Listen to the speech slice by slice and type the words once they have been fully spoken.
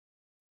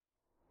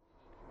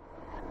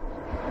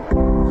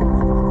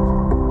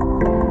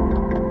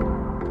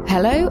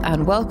Hello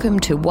and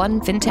welcome to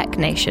One Fintech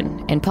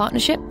Nation in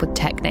partnership with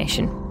Tech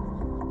Nation.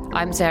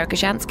 I'm Sarah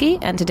Koshansky,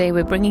 and today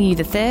we're bringing you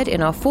the third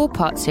in our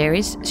four-part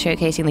series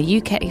showcasing the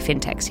UK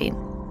fintech scene.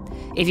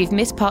 If you've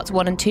missed parts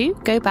 1 and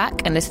 2, go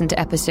back and listen to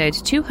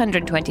episodes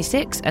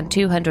 226 and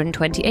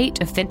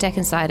 228 of Fintech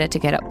Insider to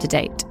get up to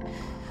date.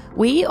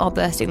 We are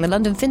bursting the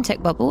London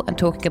fintech bubble and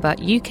talking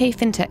about UK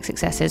fintech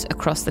successes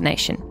across the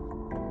nation.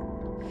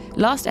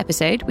 Last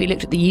episode, we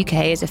looked at the UK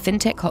as a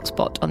fintech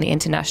hotspot on the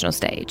international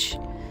stage.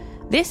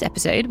 This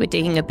episode, we're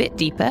digging a bit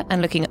deeper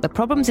and looking at the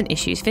problems and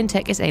issues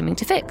fintech is aiming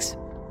to fix.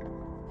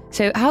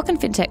 So how can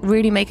fintech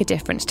really make a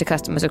difference to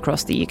customers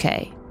across the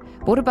UK?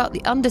 What about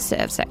the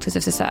underserved sectors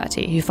of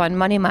society who find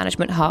money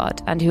management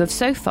hard and who have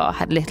so far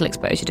had little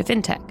exposure to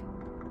fintech?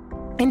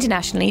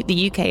 Internationally,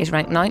 the UK is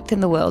ranked 9th in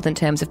the world in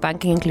terms of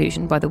banking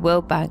inclusion by the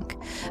World Bank,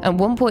 and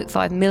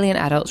 1.5 million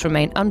adults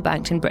remain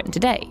unbanked in Britain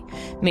today,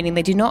 meaning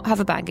they do not have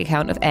a bank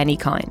account of any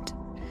kind.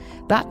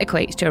 That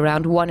equates to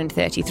around 1 in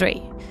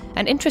 33,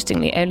 and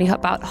interestingly, only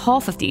about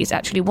half of these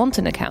actually want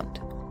an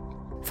account.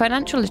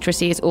 Financial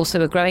literacy is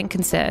also a growing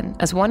concern,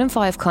 as 1 in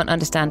 5 can't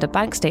understand a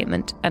bank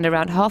statement, and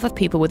around half of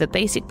people with a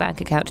basic bank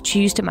account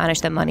choose to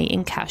manage their money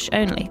in cash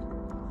only.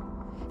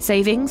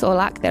 Savings, or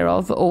lack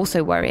thereof, are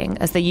also worrying,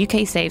 as the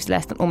UK saves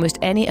less than almost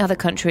any other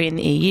country in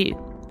the EU.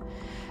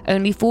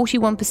 Only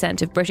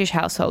 41% of British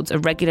households are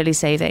regularly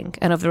saving,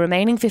 and of the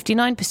remaining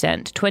 59%,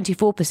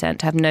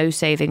 24% have no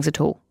savings at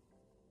all.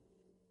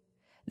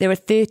 There are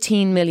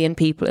 13 million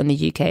people in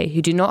the UK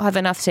who do not have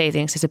enough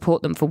savings to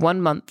support them for 1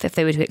 month if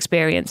they were to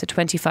experience a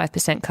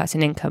 25% cut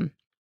in income.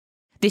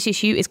 This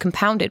issue is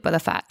compounded by the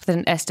fact that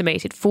an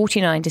estimated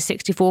 49 to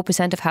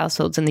 64% of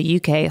households in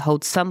the UK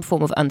hold some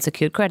form of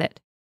unsecured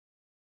credit.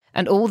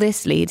 And all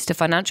this leads to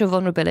financial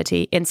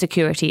vulnerability,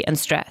 insecurity and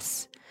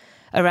stress.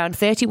 Around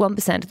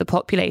 31% of the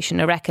population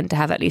are reckoned to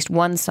have at least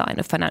one sign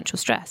of financial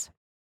stress.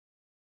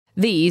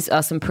 These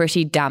are some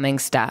pretty damning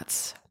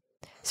stats.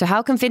 So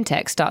how can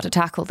fintech start to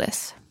tackle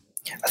this?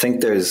 I think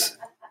there's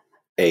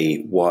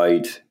a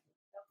wide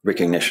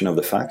recognition of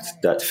the fact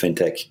that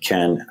fintech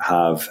can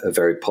have a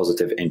very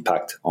positive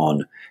impact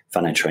on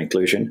financial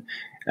inclusion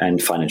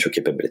and financial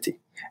capability.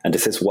 And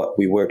this is what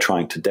we were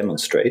trying to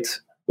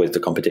demonstrate with the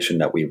competition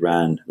that we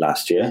ran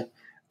last year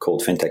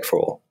called Fintech for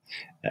All,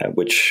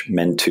 which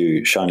meant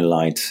to shine a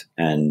light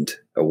and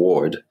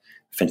award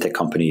fintech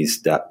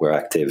companies that were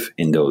active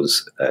in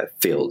those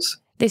fields.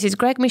 This is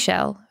Greg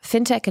Michel,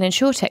 fintech and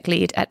insurtech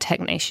lead at Tech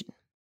Nation.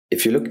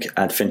 If you look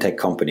at fintech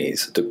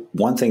companies, the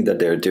one thing that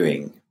they're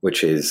doing,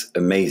 which is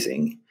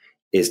amazing,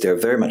 is they're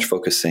very much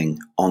focusing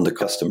on the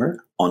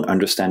customer, on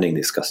understanding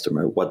this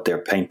customer, what their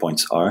pain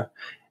points are,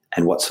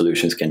 and what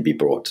solutions can be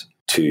brought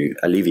to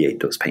alleviate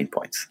those pain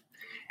points.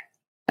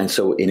 And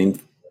so in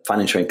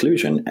financial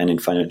inclusion and in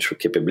financial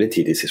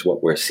capability, this is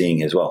what we're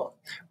seeing as well.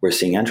 We're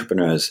seeing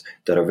entrepreneurs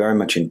that are very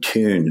much in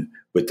tune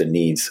with the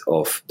needs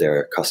of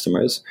their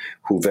customers,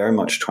 who very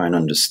much try and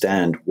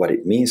understand what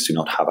it means to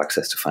not have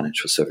access to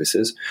financial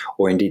services,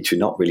 or indeed to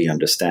not really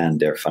understand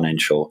their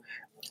financial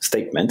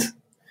statement.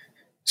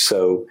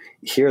 So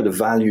here, the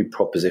value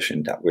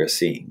proposition that we're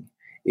seeing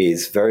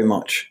is very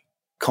much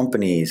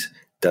companies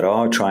that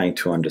are trying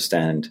to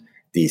understand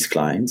these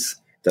clients,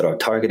 that are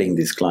targeting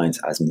these clients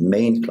as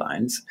main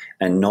clients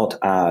and not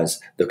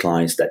as the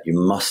clients that you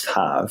must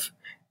have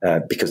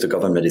because the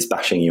government is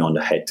bashing you on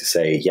the head to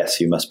say,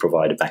 yes, you must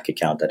provide a bank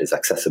account that is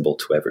accessible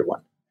to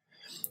everyone.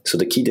 So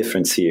the key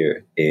difference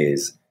here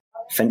is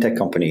fintech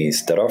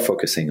companies that are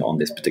focusing on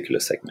this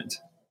particular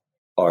segment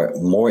are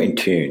more in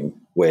tune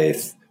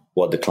with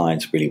what the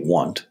clients really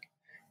want,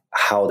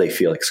 how they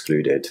feel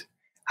excluded,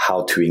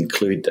 how to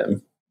include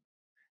them,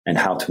 and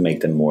how to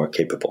make them more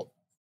capable.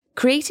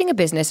 Creating a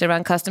business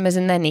around customers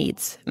and their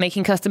needs,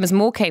 making customers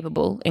more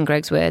capable, in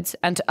Greg's words,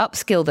 and to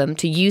upskill them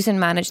to use and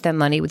manage their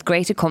money with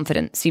greater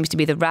confidence seems to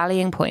be the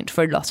rallying point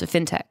for a lot of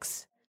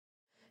fintechs.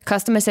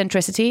 Customer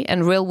centricity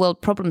and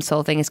real-world problem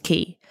solving is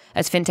key,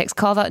 as fintechs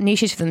carve out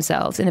niches for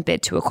themselves in a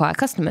bid to acquire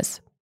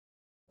customers.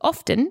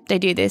 Often, they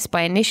do this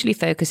by initially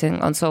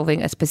focusing on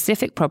solving a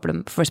specific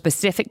problem for a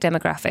specific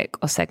demographic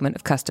or segment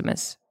of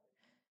customers.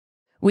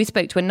 We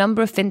spoke to a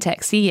number of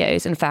fintech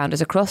CEOs and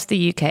founders across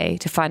the UK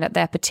to find out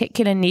their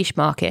particular niche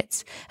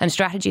markets and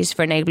strategies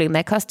for enabling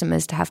their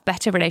customers to have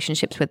better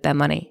relationships with their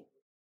money.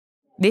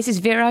 This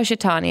is Viraj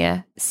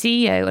Jatania,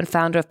 CEO and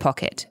founder of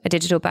Pocket, a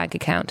digital bank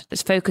account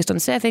that's focused on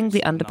serving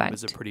the underbanked.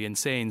 Numbers are pretty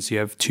insane. So you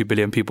have 2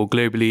 billion people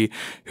globally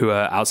who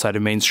are outside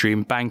of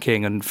mainstream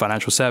banking and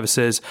financial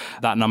services.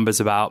 That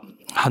number's about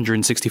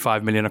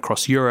 165 million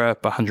across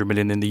Europe, 100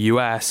 million in the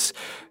US,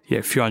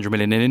 a few hundred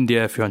million in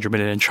India, a few hundred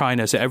million in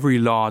China. So every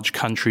large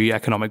country,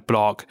 economic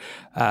bloc,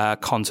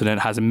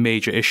 continent has a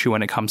major issue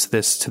when it comes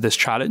to this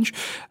challenge.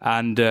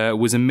 And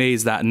was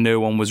amazed that no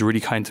one was really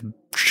trying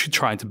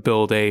to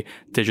build a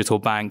digital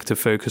bank to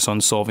focus on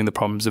solving the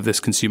problems of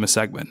this consumer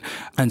segment.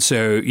 And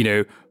so,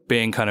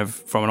 being kind of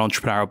from an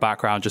entrepreneurial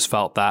background, just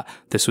felt that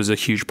this was a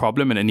huge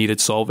problem and it needed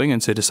solving.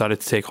 And so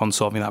decided to take on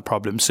solving that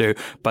problem. So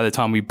by the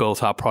time we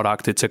built our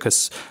product, it took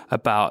us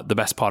about the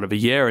best part of a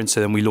year. And so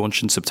then we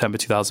launched in September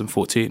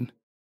 2014.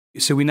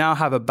 So we now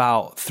have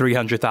about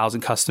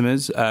 300,000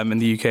 customers in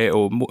the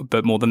UK,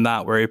 but more than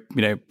that. We're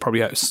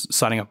probably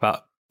signing up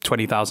about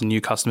 20,000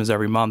 new customers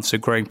every month, so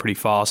growing pretty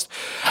fast.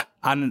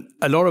 And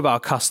a lot of our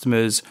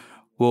customers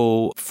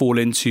will fall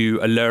into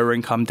a lower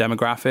income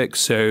demographic,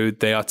 so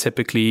they are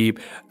typically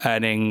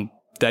earning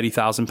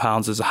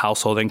 £30,000 as a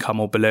household income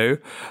or below,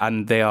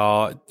 and they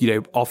are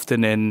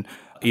often in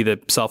either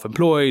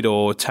self-employed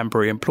or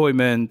temporary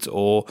employment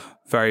or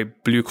very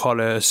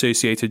blue-collar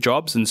associated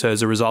jobs. And so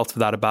as a result of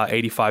that, about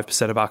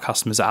 85% of our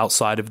customers are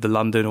outside of the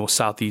London or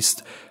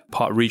southeast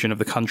region of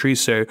the country.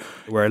 So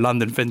we're a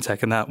London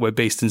fintech and that we're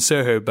based in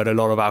Soho, but a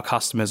lot of our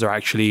customers are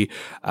actually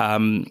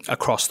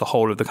across the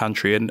whole of the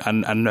country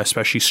and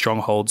especially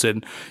strongholds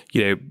in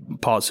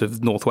parts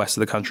of northwest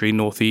of the country,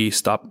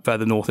 northeast, up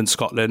further north in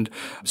Scotland.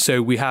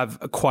 So we have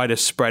quite a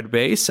spread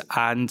base,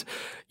 and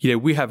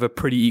we have a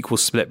pretty equal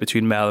split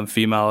between male and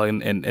female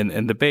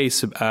in the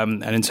base.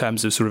 And in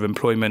terms of sort of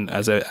employment,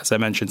 as I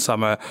mentioned,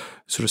 some are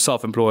sort of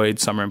self-employed,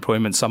 some are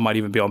employment, some might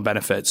even be on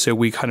benefits. So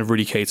we kind of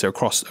really cater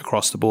across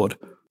the board.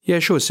 Yeah,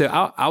 sure. So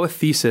our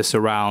thesis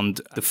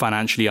around the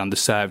financially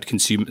underserved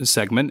consumer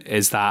segment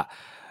is that,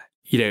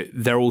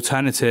 their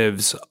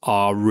alternatives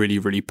are really,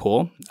 really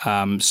poor.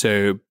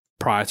 So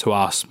prior to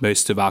us,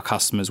 most of our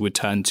customers would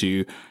turn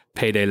to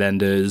payday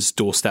lenders,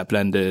 doorstep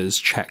lenders,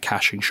 check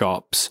cashing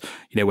shops,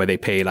 where they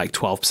pay like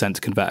 12%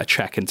 to convert a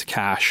check into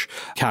cash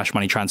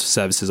money transfer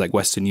services like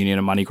Western Union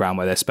and MoneyGram,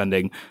 where they're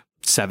spending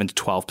 7 to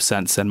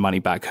 12% to send money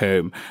back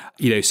home.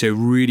 So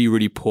really,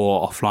 really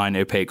poor offline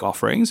opaque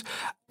offerings.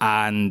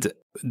 And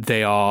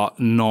they are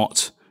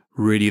not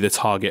really the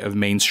target of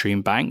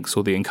mainstream banks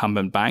or the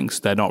incumbent banks.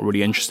 They're not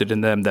really interested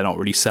in them. They're not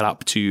really set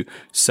up to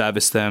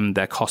service them.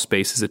 Their cost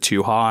bases are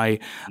too high.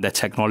 Their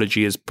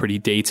technology is pretty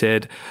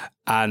dated.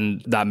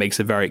 And that makes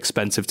it very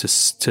expensive to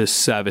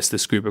service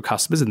this group of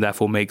customers, and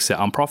therefore makes it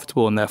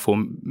unprofitable. And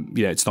therefore,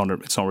 it's not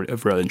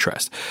of real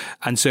interest.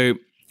 And so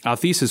our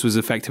thesis was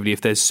effectively,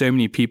 if there's so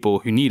many people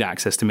who need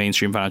access to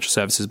mainstream financial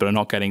services but are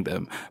not getting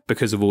them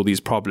because of all these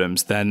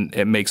problems, then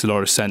it makes a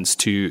lot of sense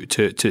to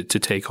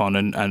take on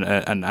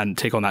and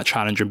take on that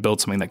challenge and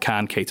build something that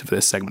can cater for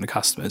this segment of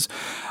customers.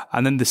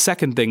 And then the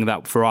second thing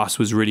that for us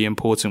was really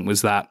important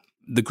was that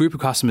the group of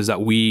customers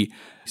that we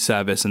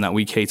service and that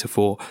we cater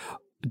for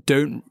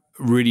don't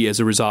really, as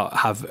a result,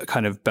 have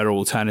kind of better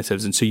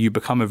alternatives. And so you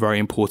become a very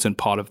important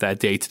part of their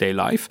day-to-day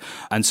life.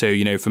 And so,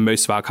 for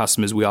most of our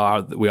customers, we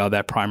are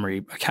their primary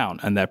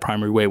account and their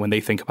primary way when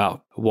they think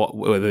about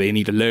whether they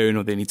need a loan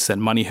or they need to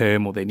send money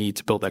home or they need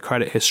to build their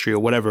credit history or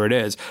whatever it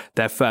is,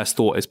 their first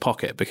thought is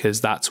Pocket, because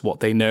that's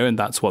what they know and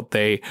that's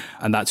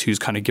who's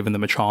kind of given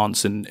them a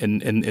chance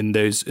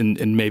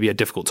in maybe a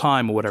difficult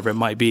time or whatever it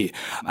might be.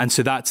 And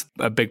so that's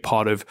a big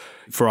part of,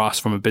 for us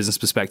from a business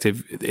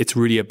perspective, it's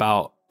really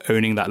about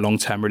owning that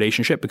long-term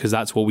relationship, because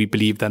that's what we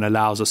believe then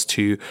allows us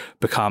to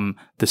become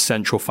the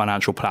central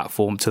financial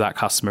platform to that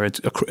customer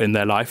in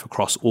their life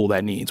across all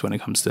their needs when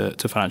it comes to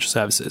financial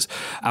services.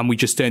 And we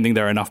just don't think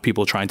there are enough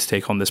people trying to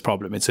take on this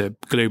problem. It's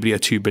globally a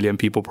 2 billion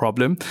people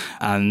problem,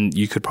 and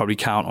you could probably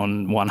count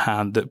on one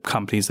hand the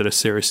companies that are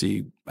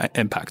seriously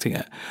impacting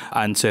it.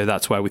 And so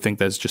that's why we think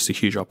there's just a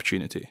huge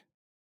opportunity.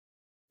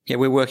 Yeah,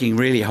 we're working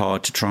really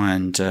hard to try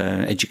and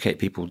educate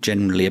people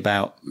generally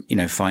about,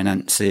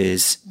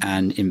 finances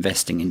and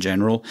investing in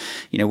general.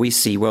 We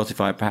see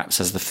Wealthify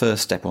perhaps as the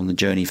first step on the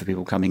journey for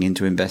people coming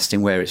into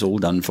investing, where it's all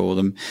done for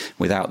them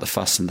without the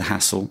fuss and the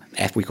hassle.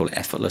 We call it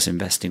effortless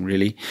investing,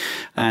 really.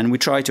 And we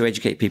try to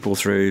educate people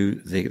through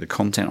the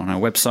content on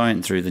our website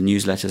and through the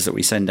newsletters that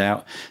we send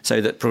out, so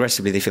that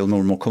progressively they feel more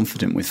and more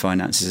confident with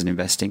finances and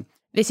investing.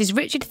 This is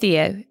Richard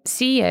Theo,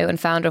 CEO and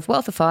founder of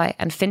Wealthify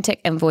and Fintech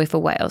Envoy for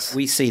Wales.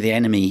 We see the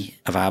enemy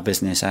of our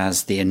business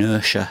as the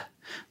inertia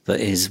that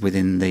is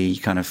within the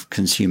kind of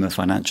consumer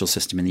financial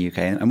system in the UK.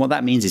 And what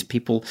that means is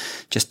people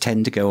just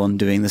tend to go on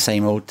doing the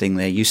same old thing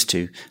they're used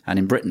to. And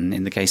in Britain,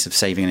 in the case of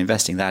saving and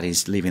investing, that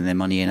is leaving their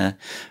money in a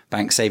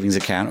bank savings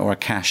account or a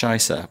cash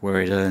ISA,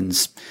 where it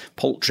earns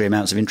paltry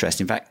amounts of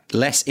interest. In fact,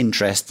 less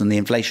interest than the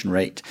inflation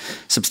rate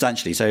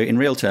substantially. So in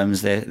real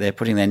terms, they're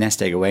putting their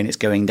nest egg away and it's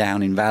going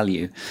down in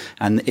value.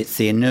 And it's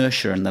the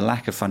inertia and the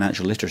lack of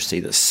financial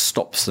literacy that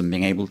stops them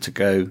being able to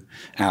go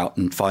out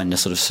and find a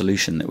sort of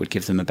solution that would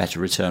give them a better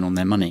return on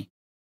their money.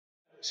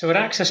 So at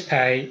Access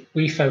Pay,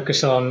 we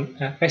focus on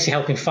basically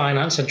helping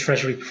finance and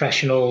treasury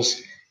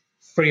professionals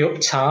free up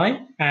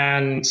time,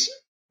 and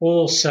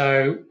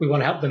also we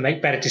want to help them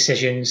make better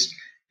decisions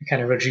and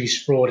kind of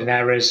reduce fraud and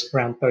errors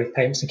around both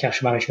payments and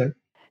cash management.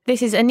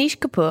 This is Anish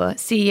Kapoor,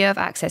 CEO of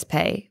Access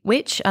Pay,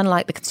 which,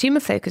 unlike the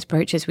consumer-focused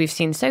approaches we've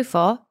seen so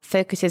far,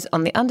 focuses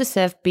on the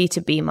underserved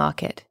B2B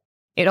market.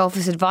 It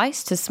offers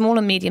advice to small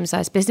and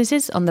medium-sized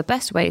businesses on the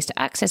best ways to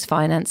access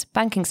finance,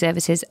 banking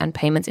services, and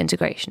payments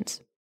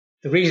integrations.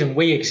 The reason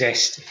we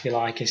exist, if you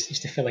like, is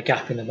to fill a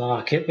gap in the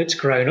market that's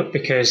grown up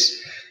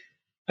because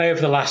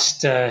over the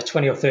last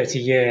 20 or 30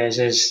 years,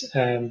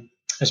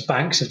 as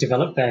banks have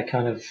developed their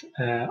kind of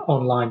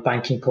online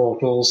banking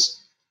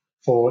portals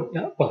for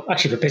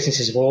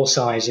businesses of all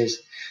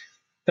sizes,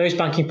 those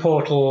banking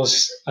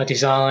portals are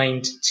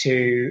designed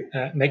to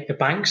make the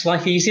bank's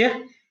life easier.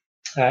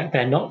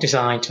 They're not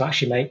designed to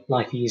actually make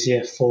life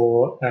easier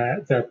for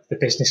the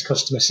business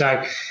customer.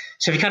 So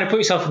if you kind of put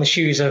yourself in the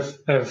shoes of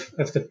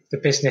the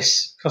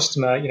business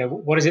customer,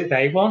 what is it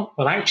they want?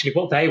 Well, actually,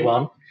 what they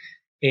want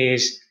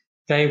is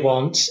they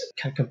want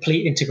kind of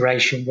complete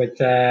integration with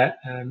their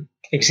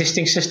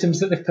existing systems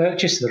that they've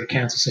purchased, so their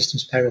accounting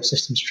systems, payroll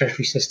systems,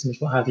 treasury systems,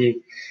 what have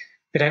you.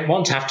 They don't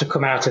want to have to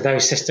come out of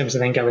those systems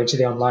and then go into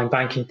the online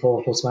banking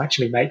portal to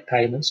actually make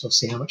payments or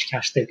see how much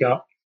cash they've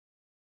got.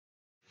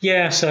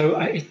 Yeah, so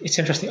it's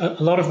interesting.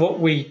 A lot of what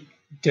we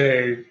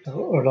do,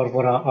 or a lot of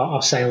what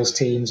our sales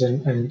teams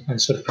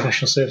and sort of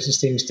professional services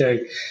teams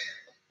do,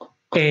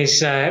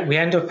 is we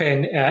end up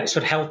in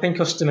sort of helping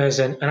customers.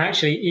 And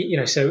actually,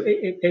 so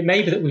it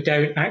may be that we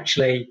don't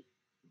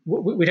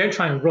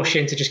try and rush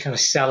into just kind of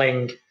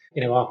selling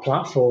our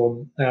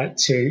platform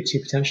to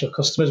potential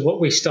customers.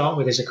 What we start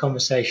with is a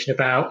conversation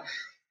about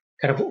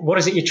kind of what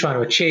is it you're trying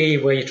to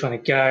achieve, where you're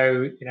trying to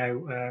go,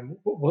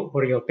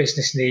 what are your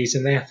business needs,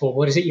 and therefore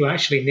what is it you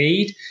actually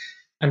need.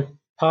 And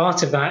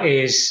part of that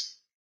is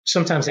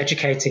sometimes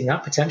educating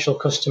that potential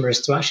customer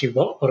as to actually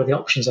what are the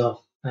options are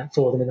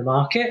for them in the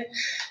market.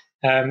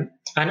 And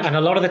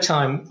a lot of the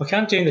time we're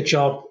kind of doing the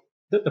job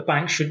that the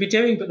bank should be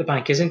doing, but the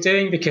bank isn't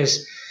doing,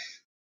 because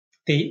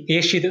the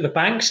issue that the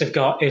banks have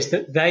got is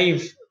that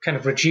they've kind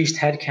of reduced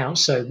headcount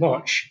so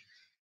much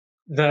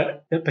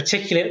that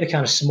particularly at the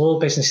kind of small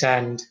business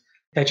end,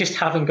 they just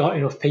haven't got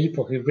enough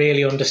people who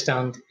really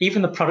understand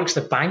even the products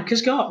the bank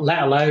has got,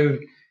 let alone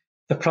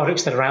the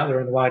products that are out there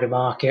in the wider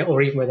market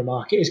or even where the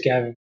market is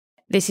going.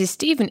 This is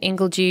Stephen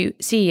Ingledew,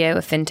 CEO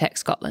of Fintech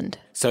Scotland.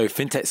 So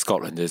Fintech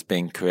Scotland has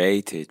been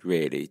created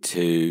really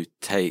to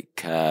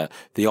take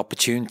the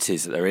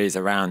opportunities that there is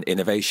around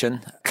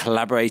innovation,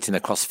 collaborating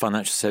across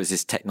financial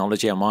services,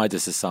 technology and wider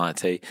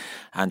society,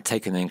 and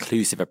taking an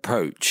inclusive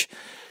approach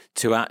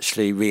to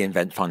actually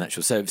reinvent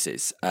financial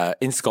services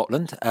in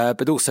Scotland,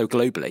 but also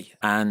globally.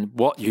 And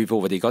what you've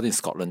already got in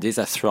Scotland is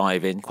a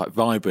thriving, quite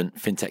vibrant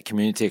fintech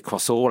community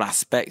across all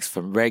aspects,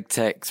 from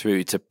regtech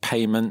through to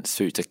payments,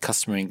 through to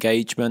customer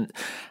engagement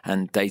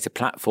and data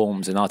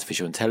platforms and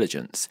artificial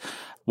intelligence.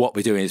 What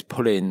we're doing is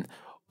pulling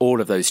all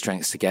of those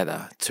strengths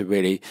together to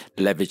really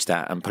leverage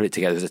that and put it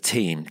together as a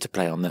team to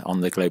play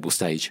on the global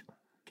stage.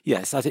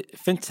 Yes, I think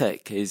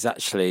fintech is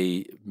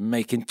actually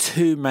making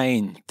two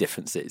main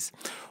differences.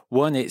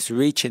 One, it's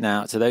reaching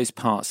out to those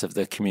parts of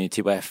the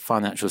community where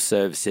financial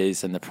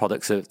services and the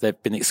products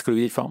they've been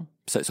excluded from.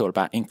 So it's all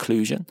about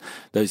inclusion,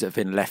 those that have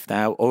been left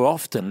out or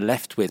often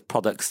left with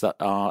products that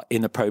are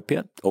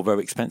inappropriate or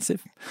very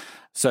expensive.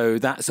 So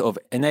that's sort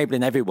of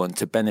enabling everyone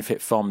to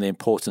benefit from the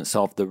importance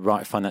of the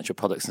right financial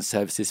products and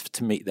services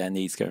to meet their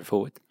needs going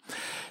forward.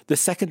 The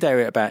second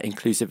area about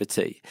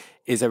inclusivity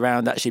is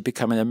around actually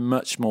becoming a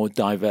much more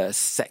diverse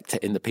sector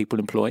in the people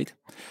employed.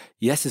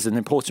 Yes, there's an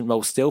important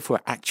role still for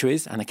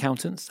actuaries and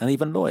accountants and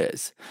even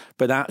lawyers,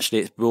 but actually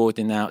it's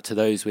broadening out to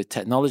those with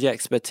technology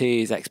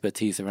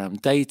expertise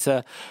around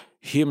data,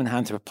 human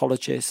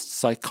anthropologists,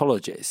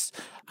 psychologists,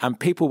 and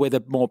people with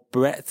a more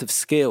breadth of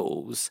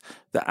skills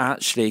that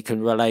actually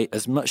can relate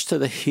as much to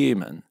the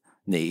human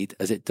need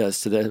as it does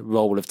to the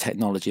role of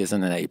technology as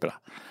an enabler.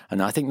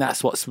 And I think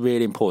that's what's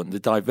really important. The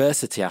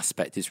diversity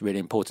aspect is really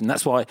important.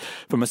 That's why,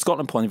 from a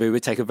Scotland point of view, we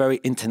take a very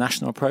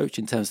international approach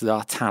in terms of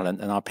our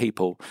talent and our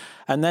people,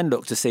 and then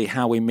look to see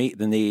how we meet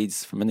the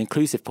needs from an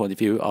inclusive point of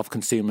view of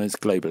consumers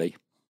globally.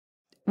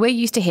 We're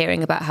used to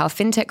hearing about how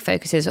fintech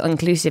focuses on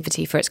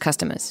inclusivity for its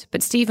customers,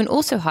 but Stephen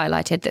also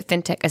highlighted that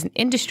fintech as an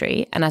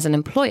industry and as an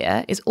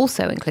employer is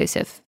also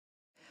inclusive.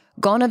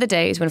 Gone are the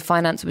days when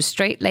finance was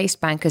straight-laced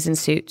bankers in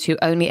suits who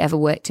only ever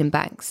worked in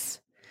banks.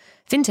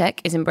 Fintech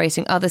is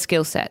embracing other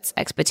skill sets,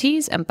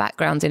 expertise and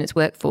backgrounds in its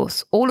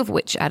workforce, all of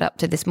which add up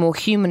to this more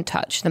human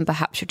touch than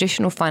perhaps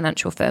traditional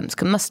financial firms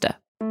can muster.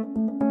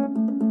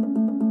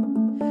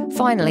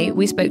 Finally,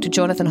 we spoke to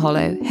Jonathan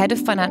Hollow, Head of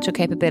Financial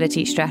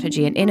Capability,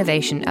 Strategy and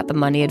Innovation at the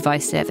Money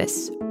Advice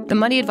Service. The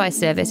Money Advice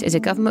Service is a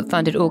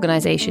government-funded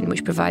organisation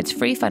which provides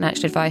free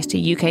financial advice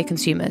to UK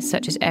consumers,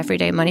 such as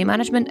everyday money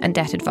management and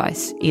debt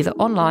advice, either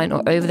online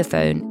or over the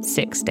phone,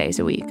 6 days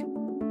a week.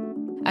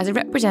 As a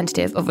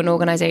representative of an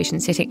organisation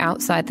sitting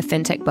outside the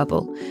fintech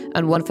bubble,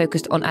 and one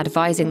focused on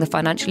advising the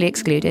financially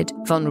excluded,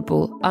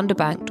 vulnerable,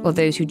 underbanked, or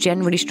those who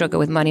generally struggle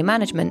with money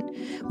management,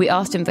 we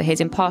asked him for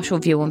his impartial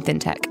view on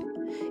fintech.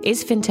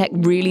 Is fintech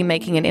really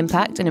making an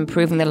impact and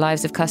improving the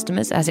lives of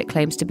customers as it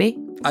claims to be?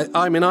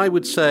 I mean, I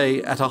would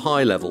say at a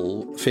high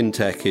level,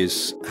 fintech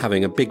is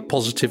having a big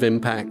positive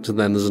impact, and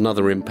then there's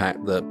another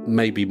impact that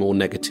may be more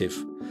negative.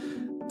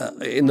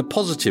 In the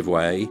positive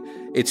way,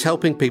 it's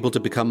helping people to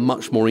become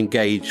much more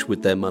engaged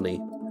with their money.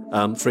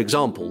 For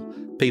example,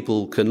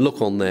 people can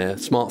look on their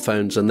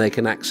smartphones and they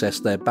can access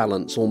their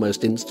balance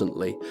almost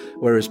instantly,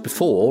 whereas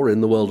before,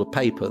 in the world of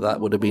paper, that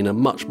would have been a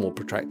much more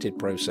protracted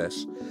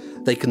process.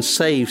 They can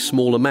save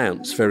small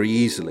amounts very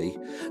easily.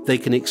 They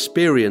can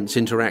experience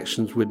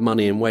interactions with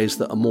money in ways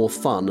that are more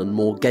fun and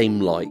more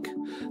game-like.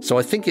 So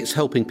I think it's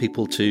helping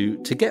people to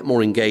get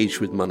more engaged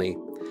with money.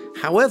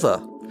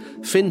 However,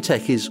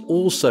 fintech is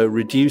also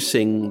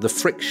reducing the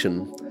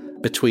friction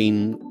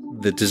between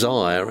the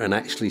desire and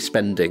actually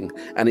spending,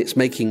 and it's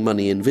making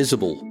money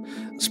invisible.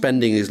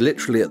 Spending is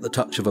literally at the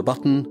touch of a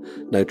button,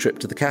 no trip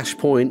to the cash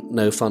point,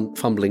 no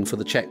fumbling for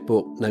the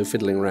checkbook, no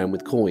fiddling around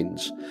with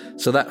coins.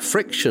 So that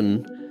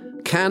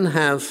friction can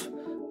have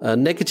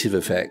negative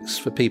effects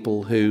for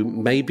people who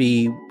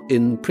maybe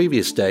in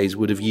previous days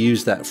would have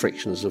used that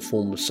friction as a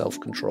form of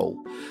self-control.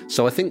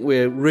 So I think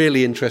we're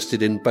really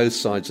interested in both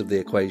sides of the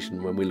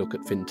equation when we look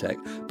at fintech.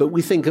 But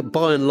we think that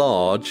by and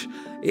large,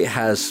 it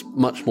has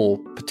much more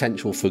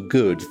potential for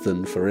good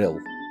than for ill.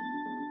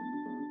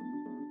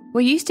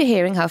 We're used to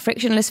hearing how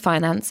frictionless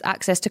finance,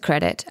 access to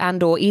credit,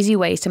 and/or easy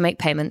ways to make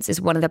payments is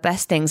one of the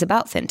best things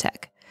about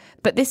fintech.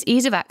 But this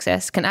ease of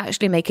access can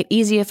actually make it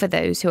easier for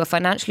those who are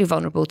financially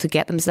vulnerable to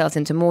get themselves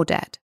into more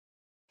debt.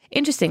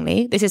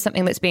 Interestingly, this is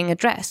something that's being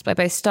addressed by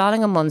both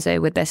Starling and Monzo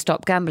with their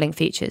stop gambling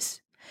features.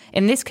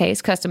 In this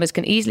case, customers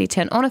can easily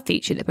turn on a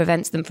feature that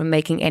prevents them from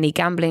making any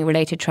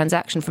gambling-related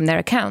transaction from their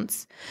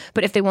accounts.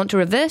 But if they want to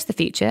reverse the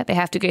feature, they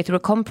have to go through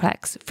a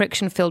complex,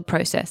 friction-filled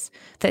process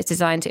that's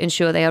designed to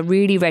ensure they are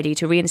really ready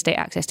to reinstate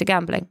access to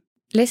gambling.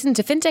 Listen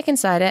to FinTech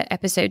Insider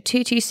episode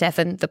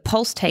 227, The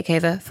Pulse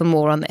Takeover, for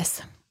more on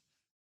this.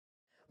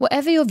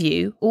 Whatever your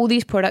view, all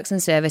these products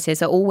and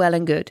services are all well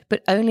and good,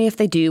 but only if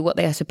they do what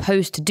they are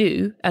supposed to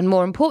do, and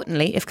more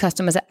importantly, if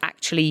customers are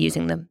actually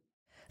using them.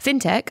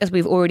 Fintech, as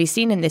we've already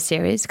seen in this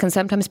series, can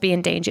sometimes be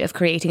in danger of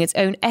creating its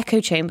own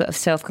echo chamber of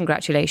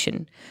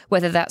self-congratulation,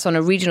 whether that's on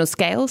a regional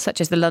scale, such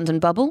as the London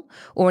bubble,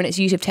 or in its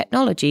use of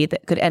technology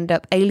that could end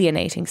up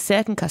alienating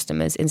certain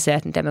customers in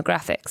certain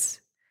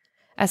demographics.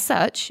 As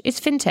such, is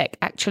fintech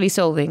actually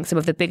solving some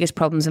of the biggest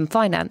problems in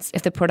finance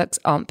if the products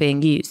aren't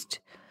being used?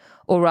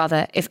 Or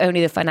rather, if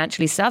only the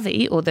financially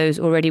savvy or those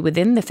already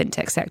within the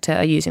fintech sector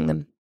are using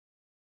them?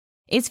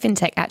 Is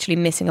fintech actually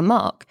missing a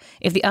mark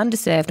if the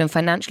underserved and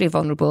financially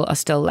vulnerable are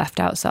still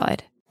left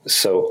outside?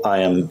 So I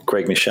am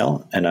Greg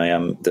Michel, and I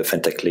am the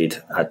fintech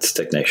lead at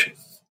Stagnation.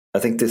 I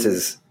think this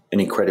is an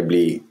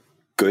incredibly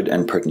good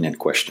and pertinent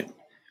question.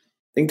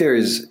 I think there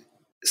is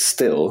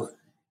still,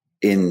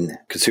 in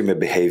consumer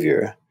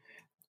behavior,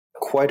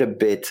 quite a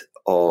bit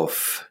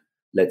of,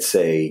 let's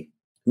say,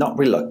 not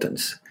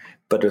reluctance,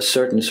 but a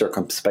certain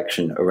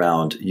circumspection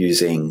around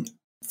using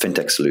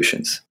fintech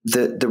solutions.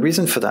 The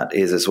reason for that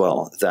is as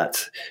well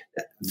that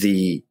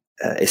the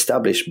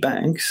established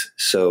banks,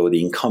 so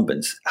the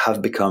incumbents,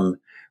 have become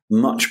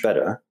much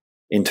better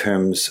in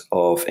terms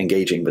of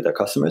engaging with their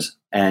customers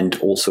and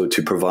also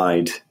to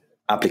provide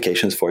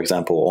applications, for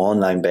example,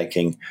 online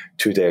banking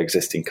to their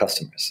existing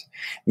customers.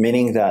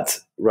 Meaning that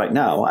right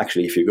now,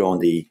 actually, if you go on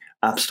the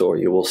App Store,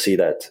 you will see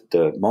that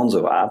the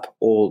Monzo app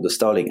or the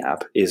Starling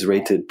app is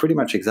rated pretty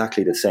much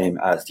exactly the same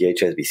as the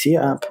HSBC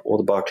app or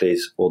the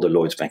Barclays or the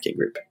Lloyds Banking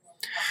Group.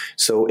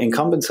 So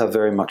incumbents have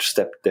very much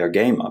stepped their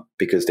game up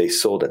because they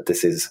saw that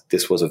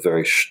this was a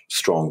very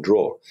strong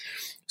draw.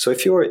 So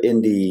if you're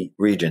in the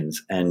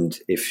regions and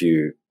if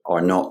you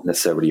are not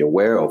necessarily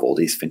aware of all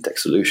these fintech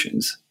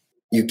solutions,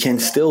 you can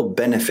still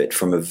benefit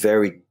from a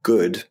very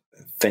good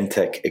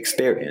fintech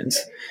experience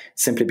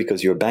simply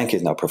because your bank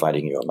is now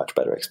providing you a much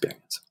better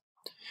experience.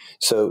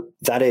 So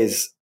that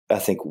is, I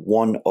think,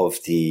 one of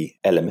the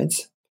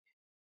elements.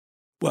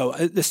 Well,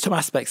 there's two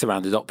aspects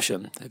around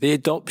adoption. The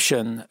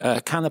adoption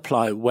can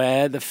apply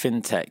where the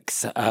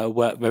fintechs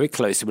work very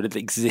closely with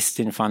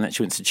existing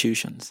financial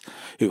institutions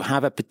who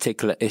have a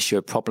particular issue,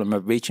 a problem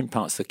of reaching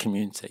parts of the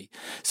community.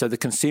 So the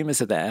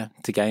consumers are there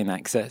to gain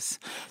access.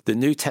 The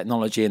new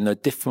technology and the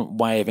different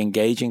way of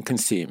engaging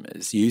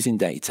consumers using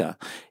data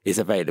is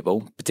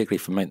available, particularly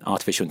from an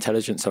artificial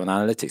intelligence or an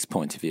analytics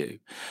point of view.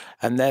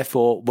 And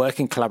therefore,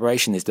 working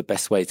collaboration is the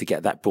best way to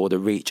get that broader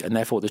reach and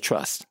therefore the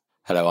trust.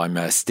 Hello,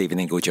 I'm Stephen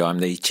Ingledew. I'm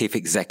the Chief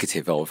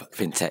Executive of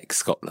Fintech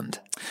Scotland.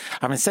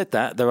 Having said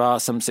that, there are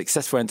some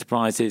successful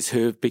enterprises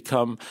who have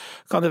become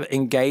kind of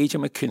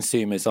engaging with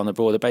consumers on a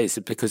broader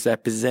basis because they're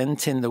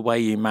presenting the way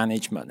you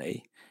manage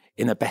money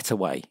in a better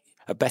way,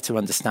 a better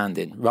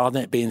understanding, rather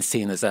than it being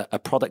seen as a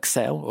product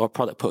sale or a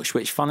product push,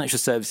 which financial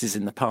services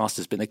in the past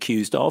has been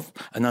accused of,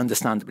 and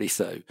understandably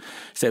so.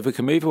 So if we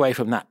can move away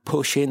from that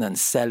pushing and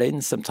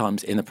selling,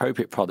 sometimes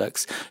inappropriate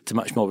products, to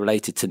much more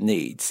related to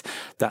needs,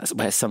 that's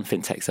where some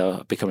fintechs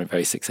are becoming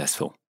very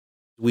successful.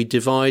 We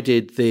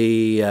divided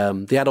the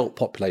adult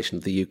population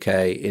of the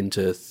UK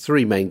into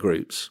three main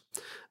groups.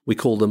 We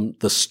call them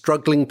the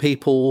struggling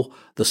people,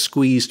 the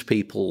squeezed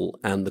people,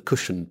 and the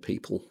cushioned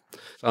people.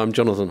 So I'm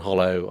Jonathan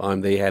Hollow.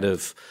 I'm the head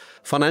of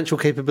financial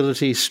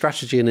capability,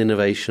 strategy and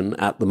innovation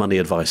at the Money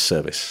Advice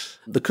Service.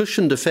 The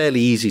cushioned are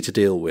fairly easy to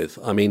deal with.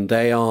 I mean,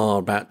 they are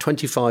about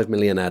 25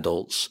 million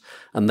adults,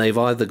 and they've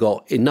either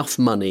got enough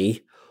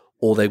money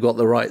or they've got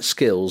the right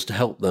skills to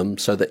help them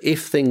so that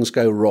if things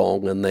go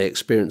wrong and they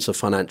experience a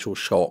financial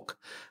shock,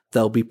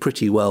 they'll be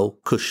pretty well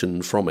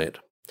cushioned from it.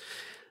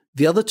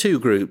 The other two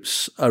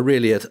groups are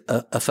really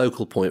a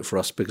focal point for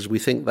us because we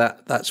think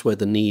that that's where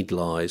the need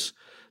lies.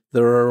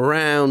 There are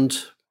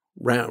round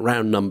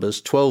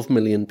numbers, 12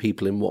 million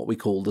people in what we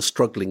call the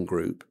struggling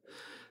group.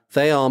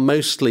 They are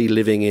mostly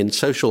living in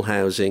social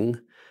housing.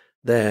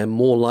 They're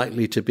more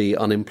likely to be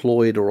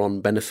unemployed or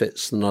on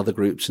benefits than other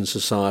groups in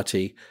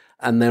society,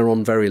 and they're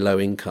on very low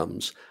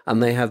incomes.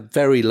 And they have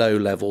very low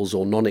levels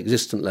or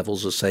non-existent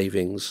levels of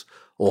savings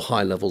or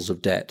high levels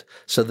of debt.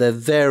 So they're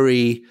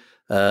very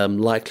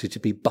likely to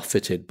be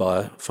buffeted by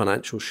a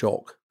financial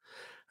shock.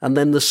 And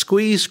then the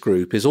squeeze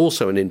group is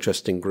also an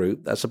interesting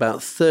group. That's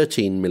about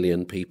 13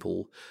 million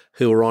people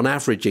who are on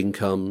average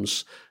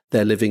incomes.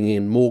 They're living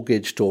in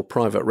mortgaged or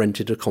private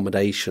rented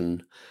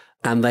accommodation,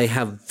 and they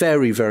have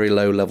very, very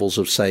low levels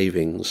of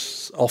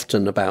savings,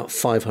 often about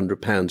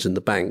 £500 in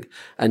the bank,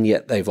 and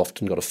yet they've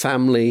often got a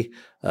family,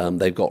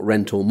 they've got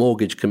rent or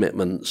mortgage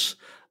commitments,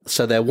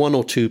 so they're one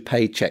or two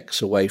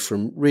paychecks away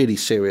from really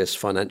serious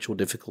financial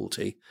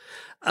difficulty.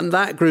 And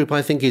that group,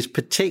 I think, is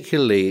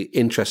particularly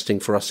interesting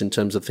for us in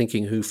terms of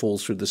thinking who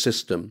falls through the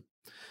system,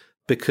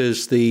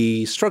 because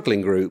the struggling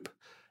group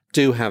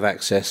do have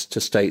access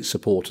to state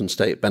support and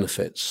state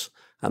benefits,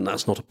 and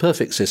that's not a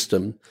perfect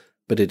system,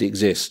 but it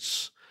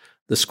exists.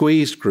 The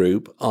squeezed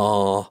group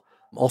are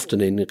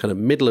often in the kind of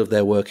middle of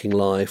their working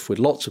life with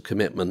lots of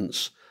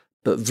commitments,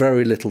 but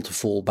very little to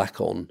fall back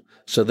on.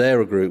 So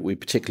they're a group we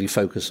particularly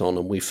focus on,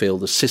 and we feel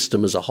the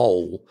system as a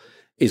whole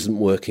isn't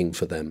working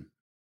for them.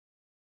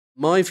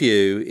 My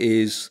view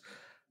is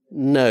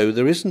no,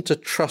 there isn't a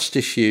trust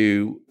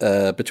issue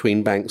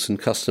between banks and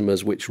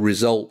customers which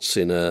results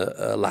in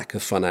a lack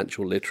of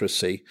financial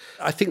literacy.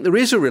 I think there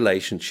is a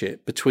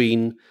relationship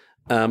between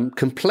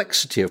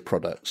complexity of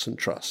products and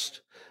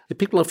trust. If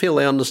people feel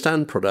they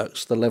understand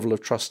products, the level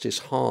of trust is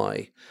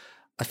high.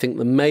 I think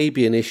there may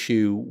be an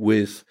issue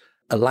with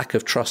a lack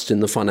of trust in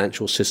the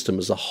financial system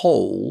as a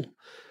whole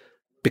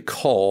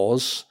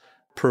because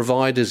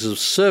providers of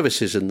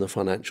services in the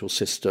financial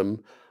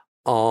system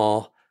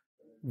are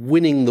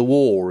winning the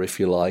war, if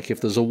you like.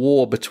 If there's a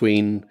war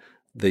between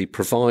the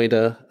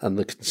provider and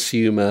the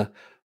consumer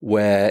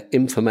where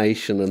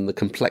information and the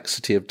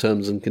complexity of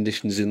terms and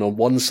conditions is on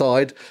one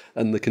side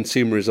and the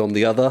consumer is on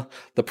the other,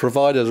 the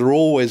providers are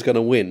always going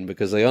to win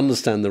because they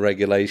understand the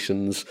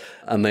regulations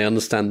and they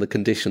understand the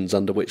conditions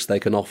under which they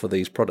can offer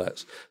these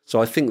products.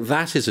 So I think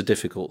that is a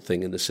difficult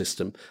thing in the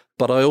system.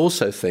 But I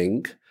also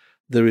think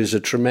there is a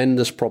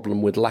tremendous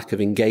problem with lack of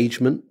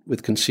engagement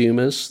with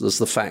consumers. There's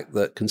the fact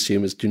that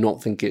consumers do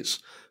not think it's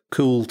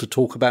cool to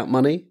talk about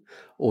money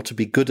or to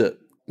be good at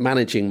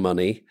managing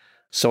money.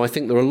 So I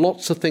think there are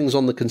lots of things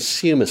on the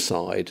consumer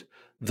side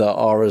that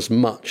are as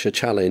much a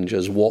challenge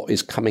as what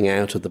is coming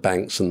out of the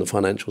banks and the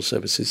financial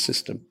services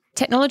system.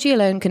 Technology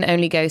alone can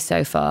only go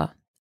so far.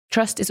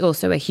 Trust is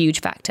also a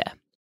huge factor.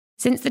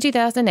 Since the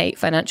 2008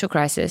 financial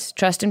crisis,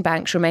 trust in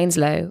banks remains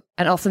low,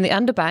 and often the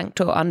underbanked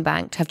or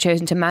unbanked have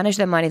chosen to manage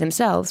their money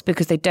themselves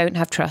because they don't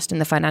have trust in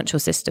the financial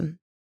system.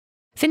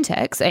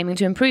 Fintech's aiming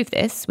to improve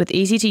this with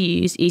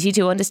easy-to-use,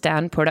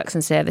 easy-to-understand products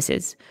and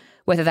services,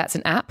 whether that's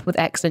an app with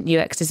excellent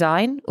UX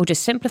design or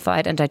just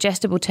simplified and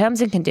digestible terms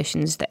and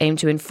conditions that aim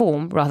to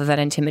inform rather than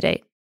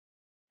intimidate.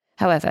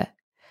 However,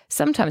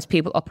 sometimes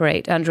people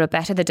operate under a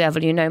better the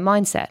devil you know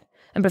mindset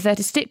and prefer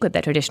to stick with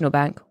their traditional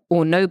bank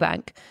or no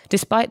bank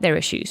despite their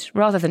issues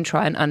rather than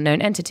try an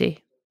unknown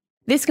entity.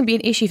 This can be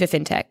an issue for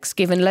fintechs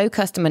given low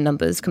customer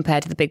numbers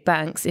compared to the big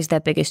banks is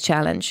their biggest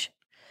challenge.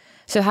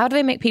 So how do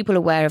they make people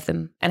aware of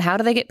them, and how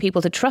do they get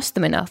people to trust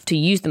them enough to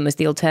use them as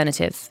the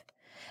alternative?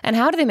 And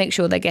how do they make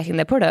sure they're getting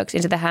their products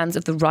into the hands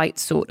of the right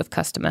sort of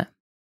customer?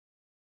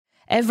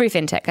 Every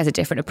fintech has a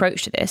different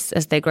approach to this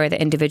as they grow their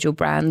individual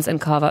brands and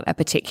carve out their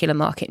particular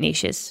market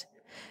niches.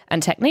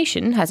 And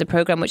TechNation has a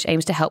program which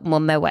aims to help them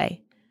on their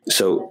way.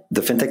 So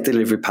the Fintech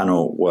Delivery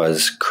Panel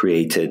was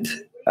created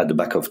at the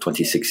back of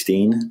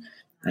 2016,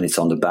 and it's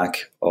on the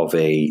back of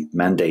a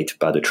mandate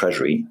by the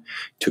Treasury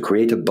to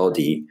create a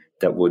body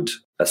that would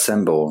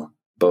assemble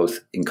both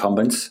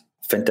incumbents,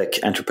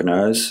 fintech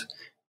entrepreneurs,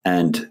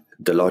 and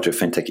the larger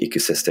fintech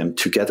ecosystem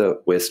together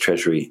with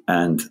Treasury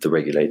and the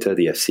regulator,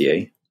 the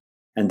FCA.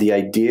 And the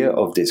idea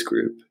of this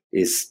group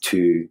is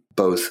to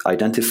both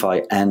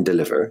identify and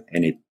deliver,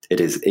 and it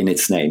is in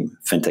its name,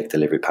 Fintech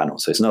Delivery Panel.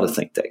 So it's not a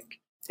think tank,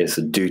 it's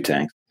a do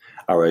tank.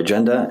 Our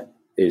agenda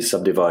is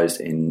subdivided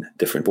in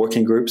different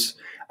working groups.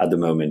 At the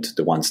moment,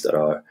 the ones that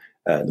are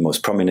the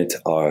most prominent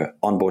are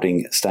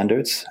onboarding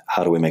standards.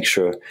 How do we make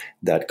sure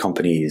that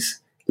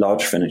companies,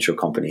 large financial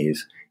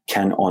companies,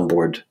 can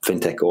onboard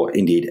fintech or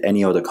indeed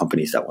any other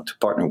companies that want to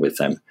partner with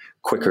them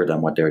quicker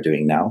than what they're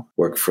doing now?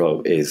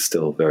 Workflow is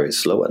still very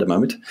slow at the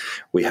moment.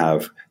 We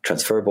have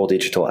transferable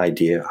digital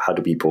ID. How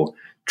do people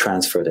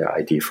transfer their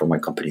ID from one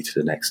company to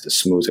the next as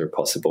smoother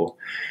possible?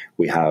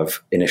 We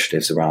have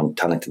initiatives around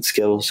talent and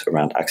skills,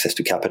 around access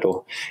to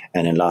capital.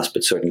 And then last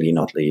but certainly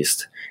not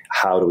least,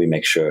 how do we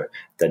make sure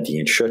that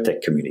the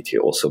insurtech community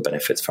also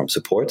benefits from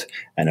support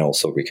and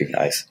also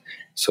recognize?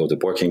 So the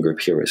working group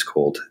here is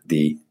called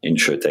the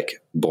Insurtech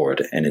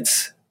Board, and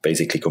it's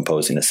basically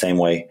composed in the same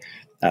way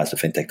as the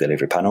Fintech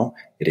Delivery Panel.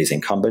 It is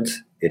incumbent,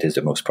 it is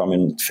the most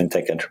prominent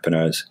fintech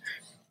entrepreneurs,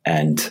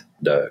 and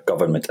the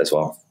government as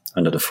well,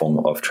 under the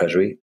form of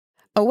Treasury.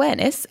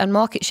 Awareness and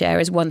market share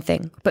is one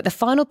thing, but the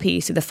final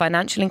piece of the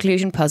financial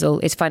inclusion puzzle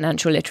is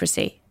financial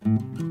literacy.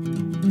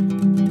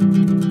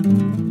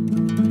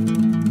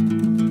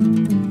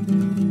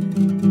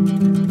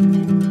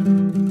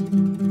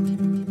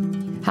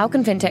 How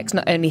can fintechs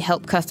not only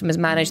help customers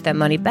manage their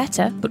money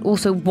better, but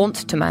also want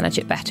to manage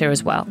it better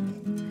as well?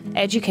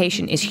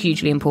 Education is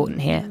hugely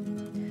important here.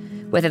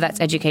 Whether that's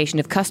education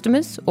of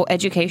customers or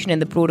education in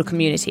the broader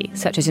community,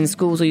 such as in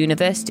schools or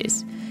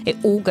universities, it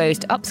all goes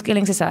to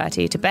upskilling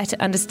society to better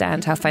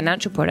understand how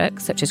financial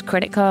products such as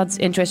credit cards,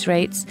 interest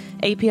rates,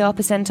 APR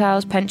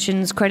percentiles,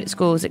 pensions, credit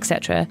scores,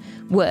 etc.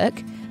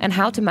 work and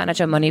how to manage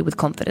our money with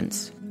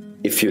confidence.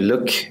 If you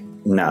look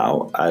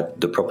now at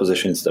the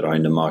propositions that are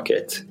in the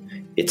market,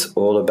 it's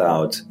all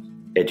about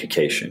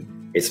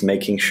education. It's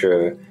making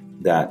sure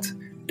that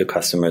the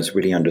customers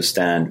really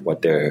understand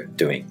what they're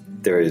doing.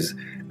 There is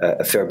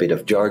a fair bit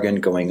of jargon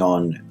going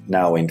on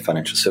now in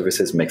financial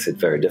services, makes it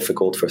very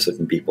difficult for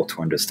certain people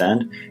to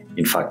understand.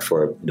 In fact,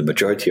 for the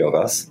majority of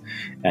us,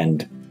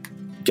 and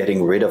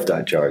getting rid of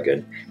that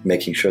jargon,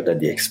 making sure that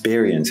the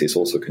experience is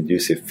also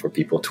conducive for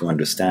people to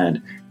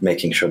understand,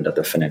 making sure that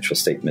the financial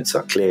statements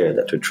are clear,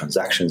 that the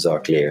transactions are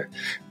clear,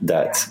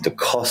 that the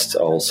costs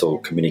are also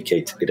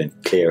communicated in a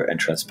clear and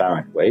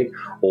transparent way,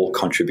 all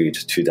contribute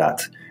to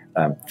that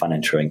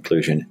financial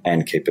inclusion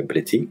and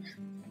capability.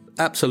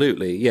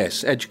 Absolutely,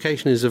 yes.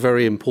 Education is a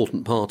very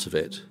important part of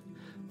it.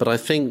 But I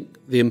think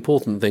the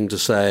important thing to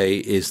say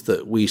is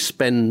that we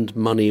spend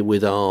money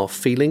with our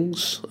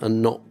feelings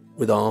and not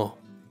with our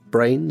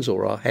brains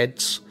or our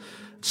heads.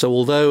 So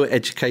although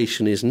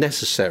education is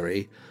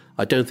necessary,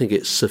 I don't think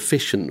it's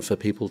sufficient for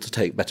people to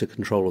take better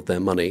control of their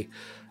money.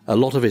 A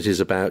lot of it is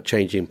about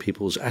changing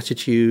people's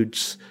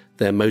attitudes,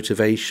 their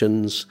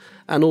motivations,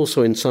 and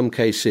also in some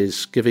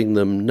cases giving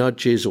them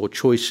nudges or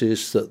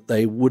choices that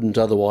they wouldn't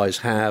otherwise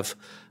have,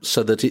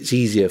 so that it's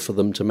easier for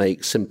them to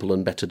make simple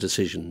and better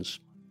decisions.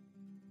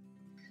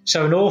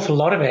 So an awful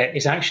lot of it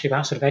is actually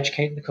about sort of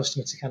educating the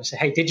customer to kind of say,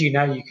 hey, did you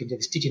know you can do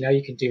this? Did you know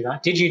you can do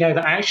that? Did you know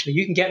that actually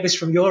you can get this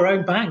from your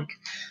own bank?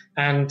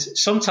 And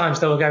sometimes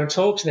they'll go and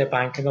talk to their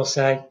bank and they'll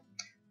say,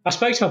 I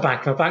spoke to my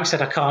bank. My bank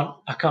said I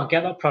can't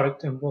get that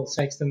product. And we'll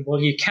say to them, well,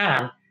 you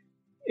can.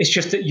 It's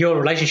just that your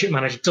relationship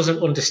manager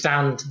doesn't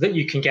understand that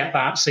you can get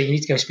that. So you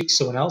need to go speak to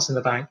someone else in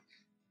the bank.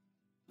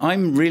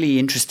 I'm really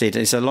interested.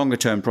 It's a longer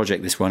term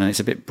project, this one, and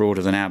it's a bit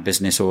broader than our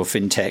business or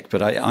fintech.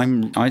 But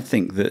I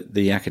think that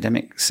the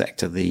academic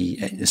sector,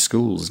 the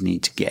schools,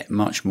 need to get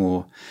much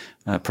more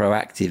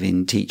proactive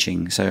in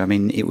teaching. So, I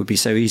mean, it would be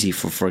so easy,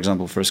 for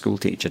example, for a school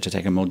teacher to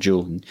take a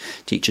module and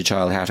teach a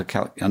child how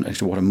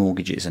to what a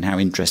mortgage is and how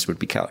interest would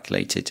be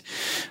calculated,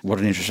 what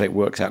an interest rate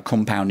works out,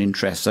 compound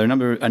interest. So a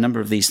number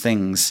of these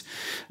things,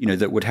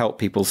 that would help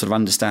people sort of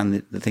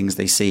understand the things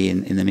they see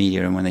in the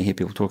media and when they hear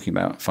people talking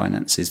about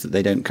finances that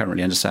they don't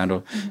currently understand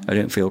or I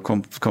don't feel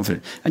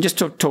confident. And just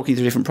talking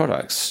through different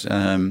products,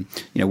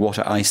 what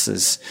are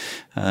ISAs,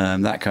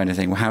 that kind of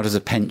thing. Well, how does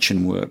a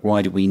pension work?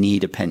 Why do we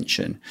need a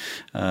pension?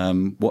 A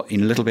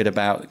little bit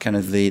about kind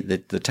of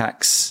the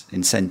tax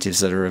incentives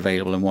that are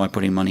available and why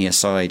putting money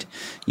aside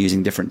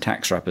using different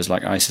tax wrappers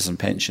like ISAs and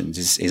pensions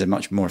is a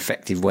much more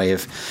effective way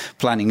of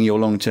planning your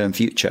long-term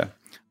future.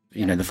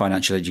 The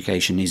financial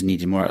education is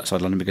needed more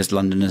outside London because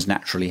Londoners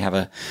naturally have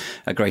a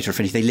greater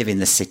affinity. They live in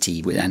the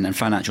city, and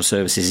financial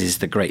services is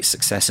the great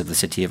success of the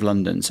City of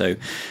London. So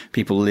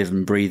people live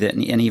and breathe it,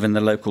 and even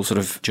the local sort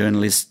of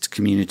journalist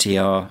community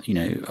are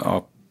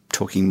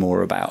talking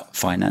more about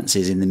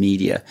finances in the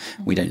media.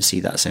 We don't see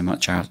that so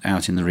much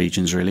out in the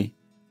regions, really.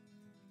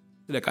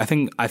 Look, I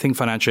think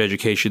financial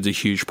education is a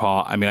huge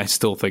part. I mean, I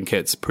still think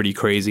it's pretty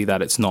crazy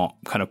that it's not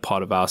kind of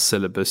part of our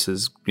syllabus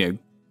as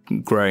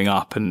growing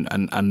up and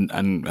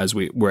as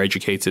we're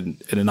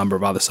educated in a number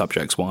of other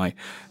subjects, why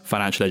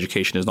financial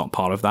education is not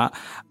part of that.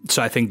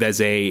 So I think there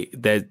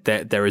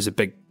is a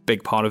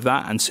big part of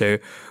that, and so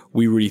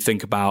we really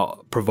think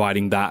about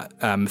providing that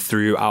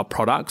through our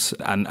products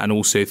and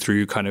also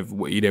through kind of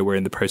we're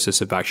in the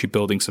process of actually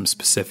building some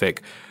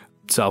specific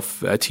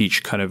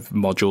self-teach kind of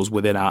modules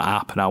within our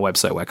app and our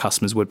website where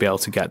customers would be able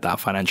to get that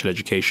financial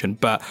education.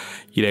 But,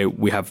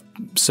 we have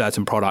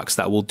certain products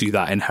that will do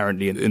that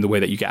inherently in the way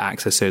that you get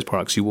access to those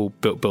products. You will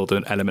build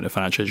an element of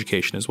financial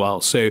education as well.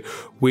 So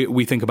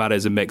we think about it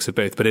as a mix of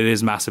both, but it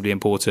is massively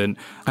important.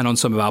 And on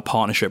some of our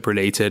partnership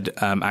related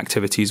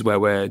activities where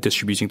we're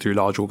distributing through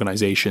large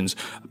organizations,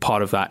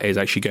 part of that is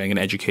actually going and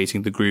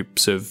educating the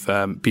groups of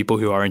people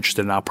who are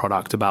interested in our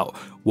product about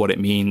what it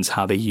means,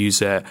 how they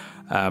use it,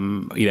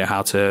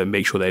 how to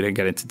make sure they don't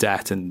get into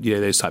debt and,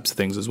 those types of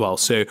things as well.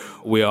 So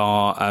we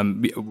are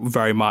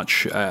very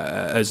much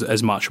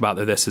as much about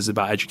this as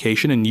about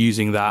education and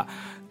using that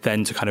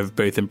then to kind of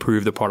both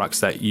improve the products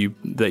that you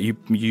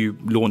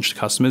launch to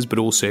customers, but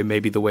also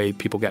maybe the way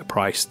people get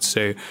priced.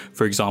 So,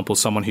 for example,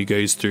 someone who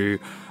goes through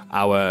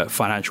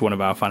one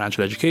of our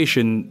financial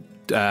education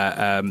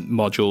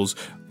modules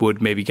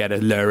would maybe get a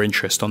lower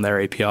interest on their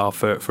APR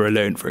for a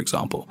loan, for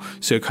example.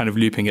 So kind of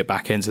looping it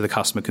back into the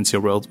customer can see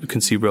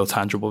real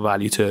tangible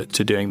value to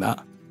doing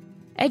that.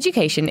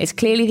 Education is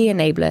clearly the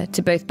enabler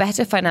to both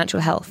better financial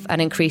health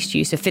and increased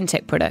use of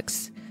fintech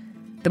products.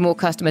 The more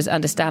customers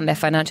understand their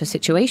financial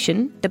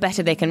situation, the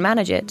better they can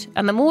manage it,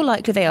 and the more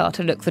likely they are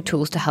to look for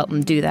tools to help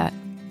them do that.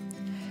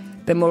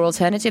 The more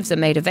alternatives are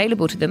made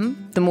available to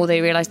them, the more they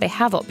realise they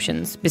have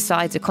options,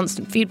 besides a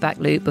constant feedback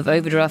loop of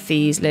overdraft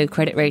fees, low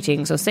credit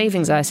ratings, or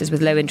savings ISAs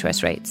with low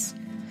interest rates.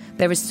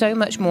 There is so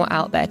much more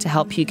out there to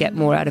help you get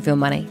more out of your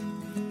money.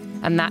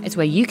 And that is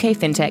where UK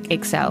Fintech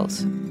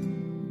excels.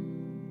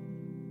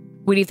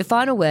 We leave the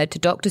final word to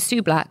Dr.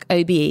 Sue Black,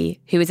 OBE,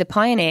 who is a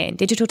pioneer in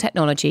digital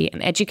technology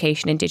and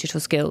education in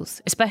digital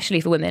skills, especially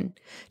for women,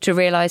 to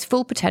realise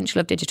full potential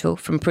of digital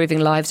for improving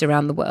lives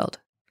around the world.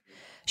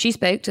 She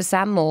spoke to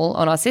Sam Maul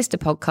on our sister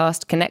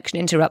podcast, Connection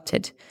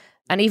Interrupted,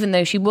 and even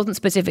though she wasn't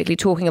specifically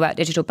talking about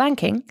digital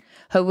banking,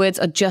 her words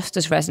are just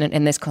as resonant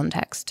in this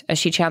context, as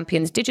she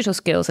champions digital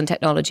skills and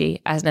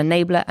technology as an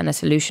enabler and a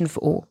solution for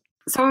all.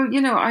 So,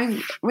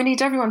 we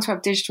need everyone to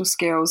have digital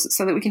skills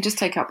so that we can just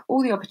take up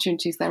all the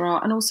opportunities there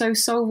are and also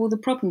solve all the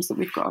problems that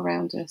we've got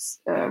around us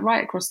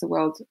right across the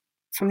world,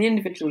 from the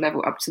individual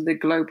level up to the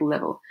global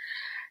level.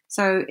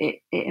 So it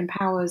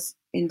empowers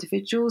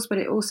individuals, but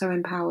it also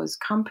empowers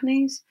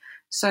companies.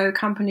 So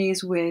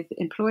companies with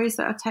employees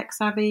that are tech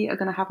savvy are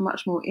going to have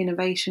much more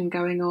innovation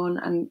going on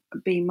and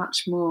be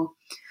much more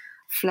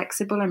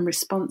flexible and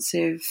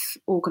responsive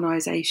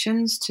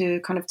organisations to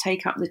kind of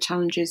take up the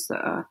challenges that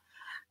are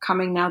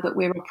coming now that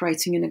we're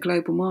operating in a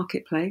global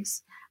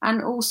marketplace,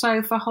 and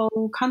also for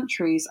whole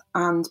countries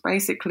and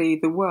basically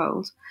the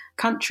world,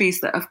 countries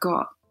that have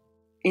got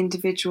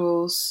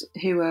individuals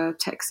who are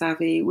tech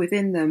savvy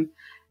within them.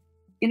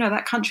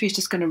 That country is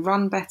just going to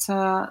run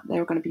better.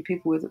 There are going to be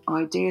people with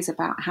ideas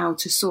about how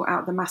to sort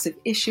out the massive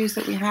issues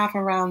that we have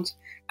around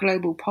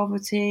global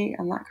poverty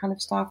and that kind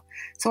of stuff.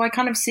 So I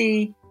kind of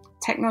see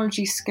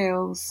technology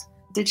skills,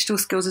 digital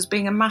skills as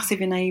being a massive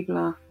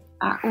enabler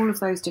at all of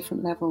those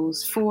different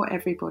levels for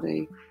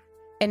everybody.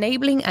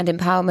 Enabling and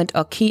empowerment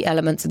are key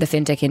elements of the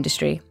fintech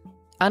industry.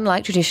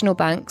 Unlike traditional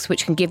banks,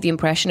 which can give the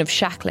impression of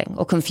shackling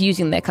or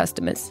confusing their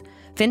customers,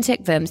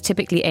 fintech firms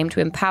typically aim to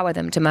empower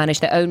them to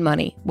manage their own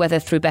money, whether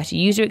through better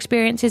user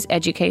experiences,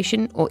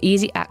 education, or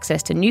easy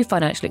access to new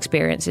financial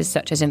experiences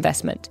such as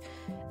investment.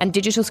 And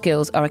digital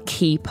skills are a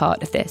key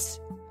part of this.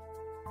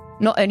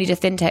 Not only do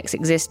fintechs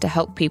exist to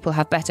help people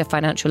have better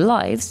financial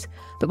lives,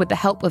 but with the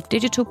help of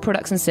digital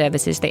products and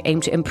services, they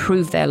aim to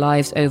improve their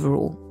lives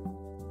overall.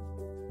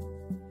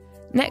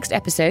 Next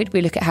episode, we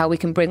look at how we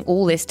can bring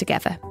all this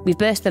together. We've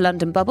burst the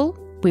London bubble,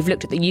 we've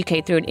looked at the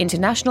UK through an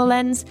international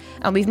lens,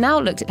 and we've now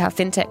looked at how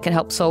fintech can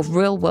help solve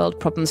real-world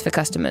problems for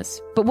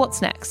customers. But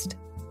what's next?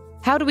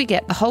 How do we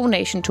get the whole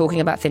nation talking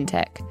about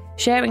fintech,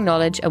 sharing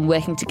knowledge and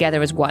working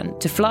together as one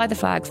to fly the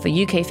flag for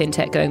UK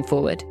fintech going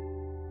forward?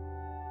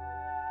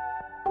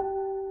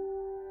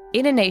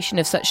 In a nation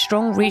of such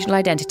strong regional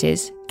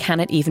identities, can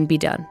it even be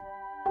done?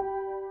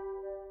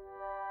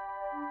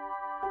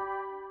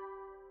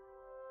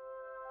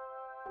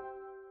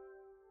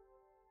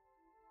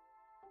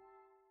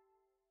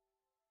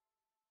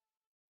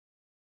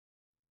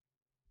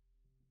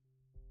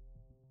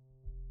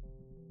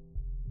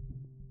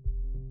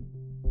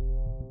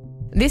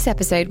 This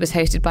episode was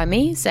hosted by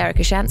me, Sarah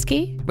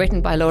Koshansky,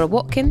 written by Laura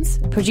Watkins,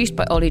 produced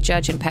by Ollie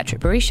Judge and Patrick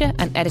Barisha,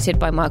 and edited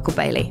by Michael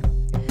Bailey.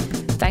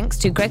 Thanks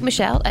to Greg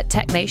Michelle at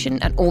Tech Nation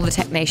and all the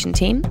Tech Nation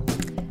team,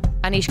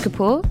 Anish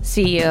Kapoor,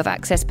 CEO of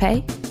Access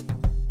Pay,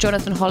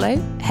 Jonathan Hollow,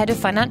 Head of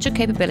Financial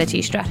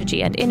Capability,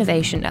 Strategy and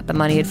Innovation at the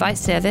Money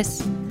Advice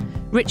Service,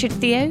 Richard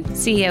Theo,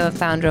 CEO and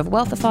founder of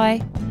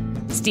Wealthify,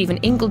 Stephen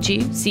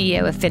Ingledew,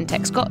 CEO of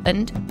Fintech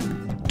Scotland,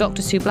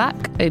 Dr. Sue Black,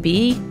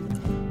 OBE,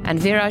 and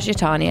Viraj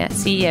Jatania,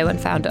 CEO and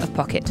founder of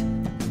Pocket.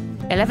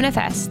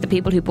 11FS, the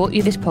people who brought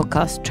you this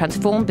podcast,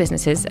 transform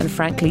businesses and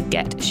frankly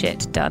get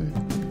shit done.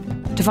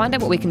 To find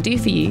out what we can do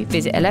for you,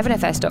 visit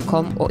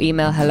 11fs.com or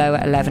email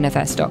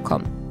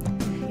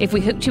hello@11fs.com. If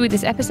we hooked you with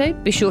this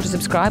episode, be sure to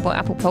subscribe on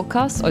Apple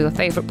Podcasts or your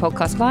favourite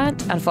podcast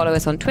client and follow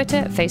us on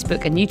Twitter,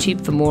 Facebook and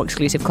YouTube for more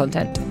exclusive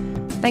content.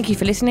 Thank you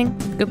for listening.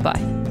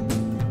 Goodbye.